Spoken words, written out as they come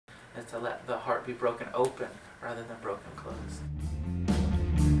is to let the heart be broken open rather than broken closed.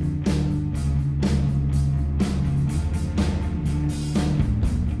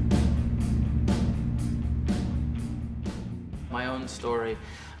 My own story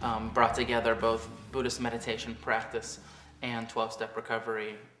brought together both Buddhist meditation practice and 12-step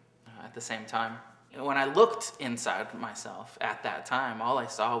recovery at the same time. When I looked inside myself at that time, all I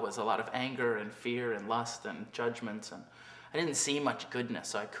saw was a lot of anger and fear and lust and judgment, and I didn't see much goodness,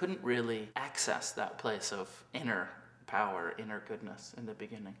 so I couldn't really access that place of inner power, inner goodness in the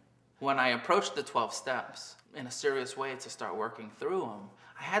beginning. When I approached the 12 steps in a serious way to start working through them,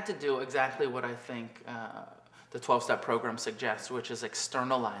 I had to do exactly what I think the 12-step program suggests, which is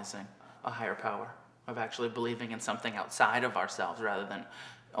externalizing a higher power, of actually believing in something outside of ourselves rather than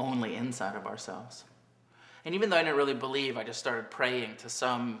only inside of ourselves. And even though I didn't really believe, I just started praying to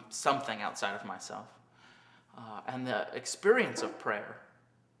something outside of myself. And the experience of prayer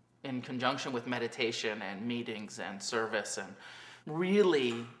in conjunction with meditation and meetings and service and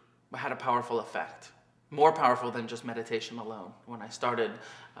really had a powerful effect. More powerful than just meditation alone, when I started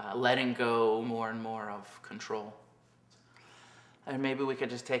letting go more and more of control. And maybe we could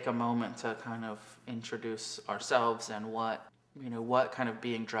just take a moment to kind of introduce ourselves and what kind of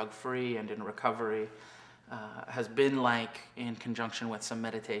being drug-free and in recovery has been like in conjunction with some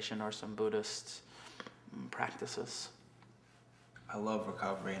meditation or some Buddhist practices. I love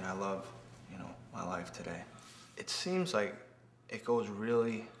recovery and I love, my life today. It seems like it goes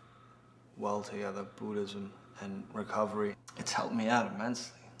really well together, Buddhism and recovery. It's helped me out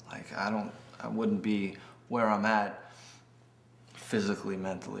immensely. Like I wouldn't be where I'm at physically,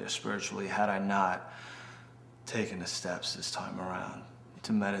 mentally, or spiritually had I not taken the steps this time around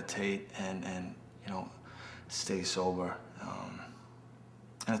to meditate and stay sober.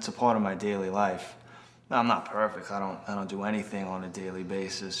 And it's a part of my daily life. Now, I'm not perfect. I don't do anything on a daily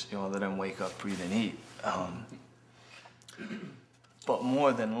basis, other than wake up, breathe, and eat. But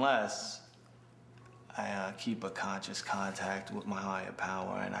more than less, I keep a conscious contact with my higher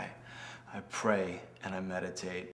power, and I pray and I meditate.